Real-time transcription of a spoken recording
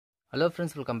Hello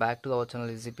friends, welcome back to our channel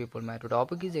Easy People. My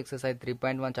topic is exercise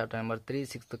 3.1 chapter number 3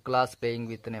 6th class playing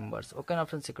with numbers. Okay na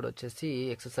friends, ఇక్కడ వచ్చేసి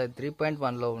exercise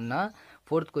 3.1 లో ఉన్న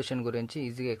fourth question గురించి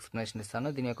ఈజీగా explanation ఇస్తాను.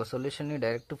 దీని యొక్క సొల్యూషన్ ని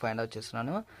డైరెక్ట్ ఫైండ్ అవుట్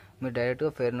చేస్తున్నాను. మీరు డైరెక్ట్ గా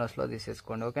ఫెయిర్ నోట్స్ లో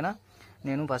తీసేసుకోండి. ఓకేనా?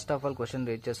 నేను first of all question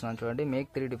read చేస్తున్నాను చూడండి. Make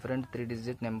 3 different 3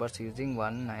 digit numbers using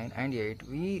 1 9 and 8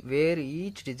 where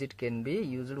each digit can be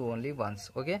used only once.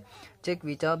 Okay, check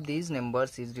which of these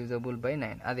numbers is divisible by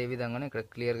 9. అదే విధంగానే ఇక్కడ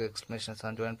క్లియర్ గా ఎక్స్ప్లెనేషన్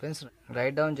ఇస్తాను చూడండి ఫ్రెండ్స్.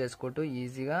 రైట్ డౌన్ చేసుకుంటూ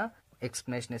ఈజీగా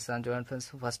ఎక్స్ప్లెనేషన్ ఇస్తాను చూడండి ఫ్రెండ్స్.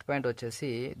 ఫస్ట్ పాయింట్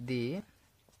వచ్చేసి ది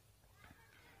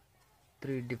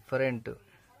 3 different,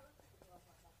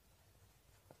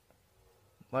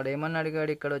 వాడు ఏమన్నా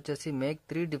అడిగాడు ఇక్కడ వచ్చేసి make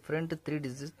 3 different 3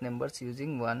 digit numbers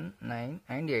using 1 9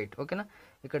 and 8. ఓకేనా?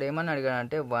 ఇక్కడ ఏమన్నా అడిగాడు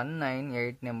అంటే 1 9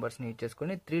 8 నెంబర్స్ని యూజ్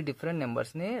చేసుకొని 3 different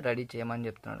నెంబర్స్ని రెడీ చేయమని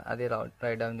చెప్తున్నాడు. అదే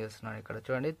రైట్ డౌన్ చేస్తున్నాడు ఇక్కడ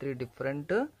చూడండి. 3 different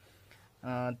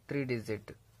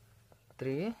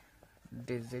 3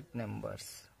 digit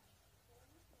numbers.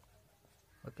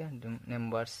 Okay,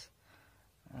 numbers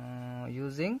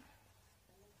using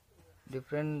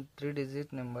different 3 digit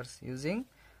numbers using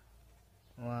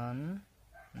 1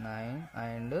 9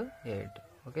 and 8.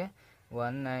 Okay,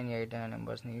 1 9 8 అనే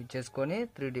నెంబర్స్ని యూజ్ చేసుకొని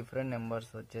 3 different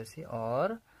నెంబర్స్ వచ్చేసి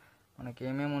ఆర్ మనకి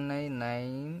ఏమేమి ఉన్నాయి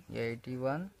 9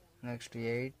 81, నెక్స్ట్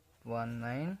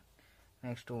 819,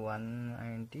 నెక్స్ట్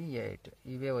 198.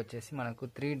 ఇవే వచ్చేసి మనకు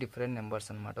 3 different నెంబర్స్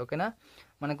అనమాట. ఓకేనా?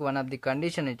 మనకు వన్ ఆఫ్ ది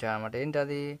కండిషన్ ఇచ్చాడనమాట. ఏంటి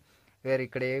అది? వేరే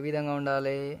ఇక్కడ ఏ విధంగా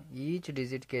ఉండాలి? Each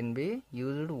digit can be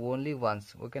used only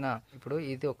once. ఓకేనా? ఇప్పుడు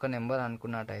ఇది ఒక నెంబర్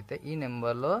అనుకున్నట్టయితే ఈ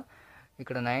నెంబర్లో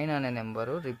ఇక్కడ 9 అనే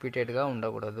నెంబరు రిపీటెడ్గా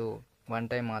ఉండకూడదు, 1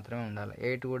 టైం మాత్రమే ఉండాలి.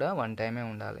 8 కూడా 1 టైమే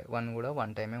ఉండాలి, 1 కూడా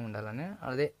 1 టైమే ఉండాలని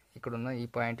అదే ఇక్కడ ఉన్న ఈ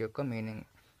పాయింట్ యొక్క మీనింగ్.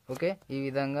 ఓకే, ఈ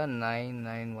విధంగా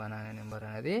 991 అనే నెంబర్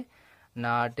అనేది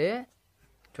నాటే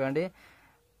చూడండి.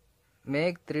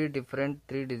 Make 3 different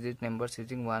 3 digit numbers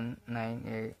using 1 9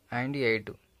 and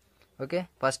 8. Okay,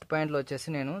 first పాయింట్లో వచ్చేసి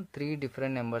నేను 3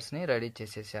 different నెంబర్స్ని రెడీ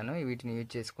చేసేసాను వీటిని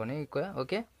యూజ్ చేసుకొని.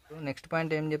 ఓకే, నెక్స్ట్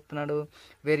పాయింట్ ఏం చెప్తున్నాడు?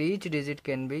 Wear each digit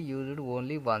can be used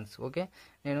only once. Okay,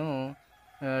 నేను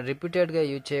రిపీటెడ్గా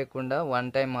యూజ్ చేయకుండా 1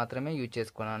 టైం మాత్రమే యూజ్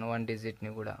చేసుకున్నాను 1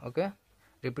 డిజిట్ని కూడా. ఓకే,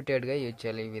 రిపీటెడ్గా యూజ్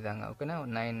చేయాలి ఈ విధంగా. ఓకేనా?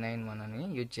 991 అని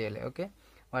యూజ్ చేయాలి. ఓకే,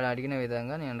 వాడు అడిగిన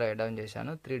విధంగా నేను రైట్ డౌన్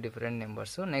చేశాను 3 different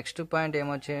numbers. Next point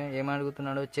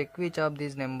ఏమడుగుతున్నాడు? Check which of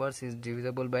these numbers is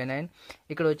divisible by 9.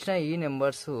 ఇక్కడ వచ్చిన ఈ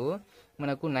నెంబర్స్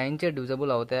మనకు 9 చే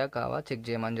డివిజబుల్ అవుతాయా కావా చెక్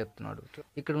చేయమని చెప్తున్నాడు.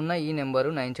 ఇక్కడ ఉన్న ఈ నెంబరు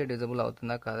 9 చే డివిజబుల్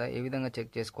అవుతుందా కాదా ఏ విధంగా చెక్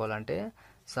చేసుకోవాలంటే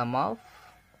some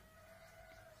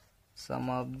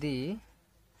of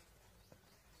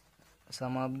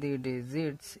the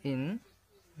digits in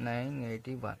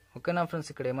 981. ఓకేనా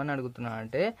ఫ్రెండ్స్? ఇక్కడ ఏమని అడుగుతున్నా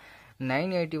అంటే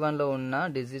 981లో ఉన్న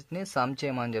డిజిట్ని సమ్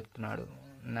చేయమని చెప్తున్నాడు.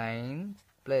 9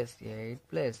 + 8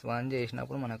 + 1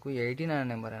 చేసినప్పుడు మనకు 18 అనే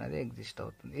నెంబర్ అనేది ఎగ్జిస్ట్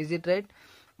అవుతుంది. Is it right?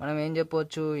 మనం ఏం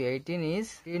చెప్పవచ్చు? 18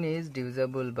 is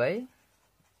divisible by,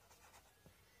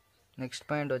 next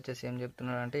point వచ్చేసి ఏం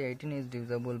చెప్తున్నాడు అంటే 18 ఈజ్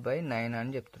డివిజబుల్ బై 9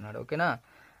 అని చెప్తున్నాడు. ఓకేనా?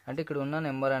 అంటే ఇక్కడ ఉన్న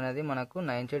నెంబర్ అనేది మనకు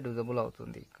 9 చే డివిజబుల్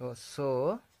అవుతుంది. So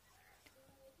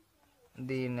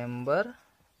the number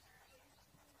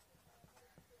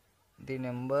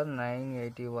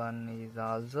 981 is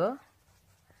also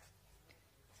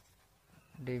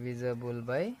divisible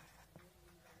by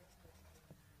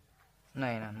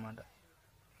 9 అన్నమాట.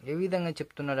 ఏ విధంగా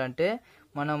చెప్తున్నాడు అంటే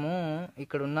మనము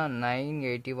ఇక్కడ ఉన్న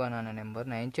 981 అనే నెంబర్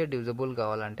 9 చే డివిజిబుల్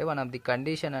కావాలంటే వన్ ఆఫ్ ది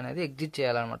కండిషన్ అనేది ఎగ్జిస్ట్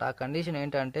చేయాలన్నమాట. ఆ కండిషన్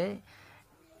ఏంటంటే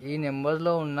ఈ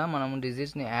నెంబర్లో ఉన్న మనము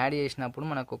డిజిట్స్ని యాడ్ చేసినప్పుడు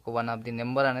మనకు ఒక వన్ ఆఫ్ ది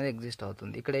నెంబర్ అనేది ఎగ్జిస్ట్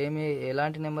అవుతుంది. ఇక్కడ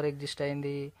ఎలాంటి నెంబర్ ఎగ్జిస్ట్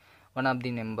అయింది? వన్ ఆఫ్ ది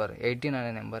నెంబర్ 18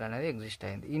 అనే నెంబర్ అనేది ఎగ్జిస్ట్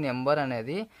అయింది. ఈ నెంబర్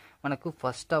అనేది మనకు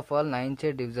ఫస్ట్ ఆఫ్ ఆల్ 9 చే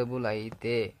డివిజబుల్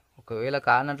అయితే, ఒకవేళ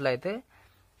కానట్లయితే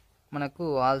మనకు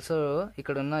ఆల్సో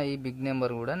ఇక్కడ ఉన్న ఈ బిగ్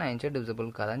నెంబర్ కూడా 9 చే డివిజబుల్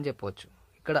కాదని చెప్పవచ్చు.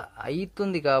 ఇక్కడ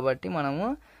అవుతుంది కాబట్టి మనము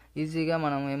ఈజీగా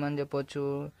మనం ఏమని చెప్పవచ్చు?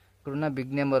 ఇక్కడ ఉన్న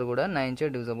బిగ్ నెంబర్ కూడా 9 చే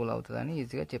డివిజబుల్ అవుతుందని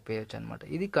ఈజీగా చెప్పేయచ్చు అనమాట.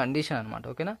 ఇది కండిషన్ అనమాట.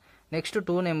 ఓకేనా? నెక్స్ట్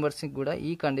 2 నెంబర్స్కి కూడా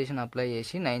ఈ కండిషన్ అప్లై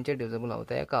చేసి 9 చే డివిజబుల్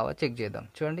అవుతాయా కావా చెక్ చేద్దాం.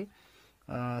 చూడండి,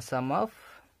 some of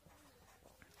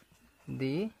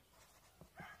the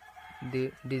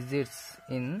digits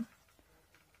in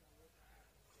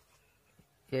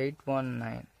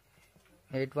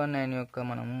 819 యొక్క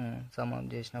మనము సమ్ ఆఫ్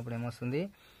చేసినప్పుడు ఏమొస్తుంది?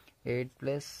 8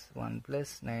 + 1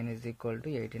 + 9 =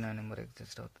 18 అనే నెంబర్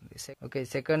ఎగ్జిస్ట్ అవుతుంది. ఓకే,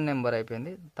 సెకండ్ నెంబర్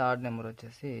అయిపోయింది. థర్డ్ నెంబర్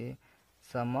వచ్చేసి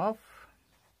some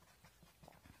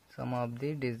of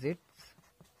the digits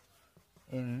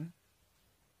in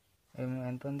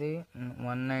ఎంత ఉంది?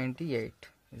 198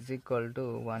 =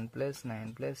 1 + 9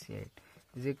 + 8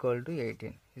 =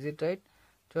 18. Is it right?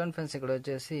 చూడండి ఫ్రెండ్స్, ఇక్కడ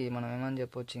వచ్చేసి మనం ఏమని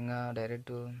చెప్పొచ్చు ఇంకా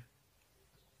direct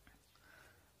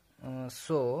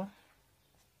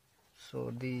So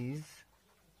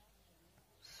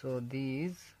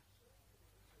these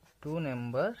two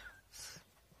numbers,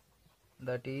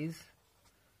 that is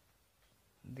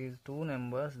these two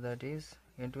numbers, that is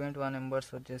ఎటువంటి వన్ నెంబర్స్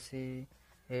వచ్చేసి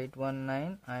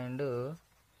 819 and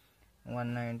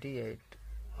 198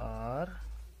 are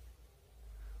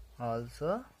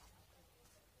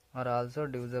also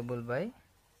divisible by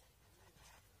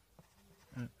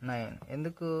 9.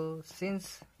 ఎందుకు? since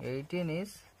 18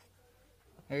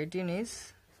 is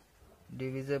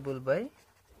divisible by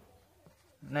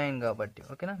 9 కాబట్టి.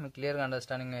 ఓకేనా? మీకు క్లియర్గా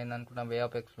అండర్స్టాండింగ్ అయింది అనుకుంటా way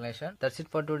of explanation. That's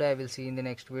it for today. I will see you in the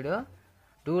next video.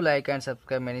 Do like and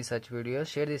subscribe many such videos.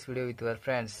 Share this video with your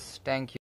friends. Thank you.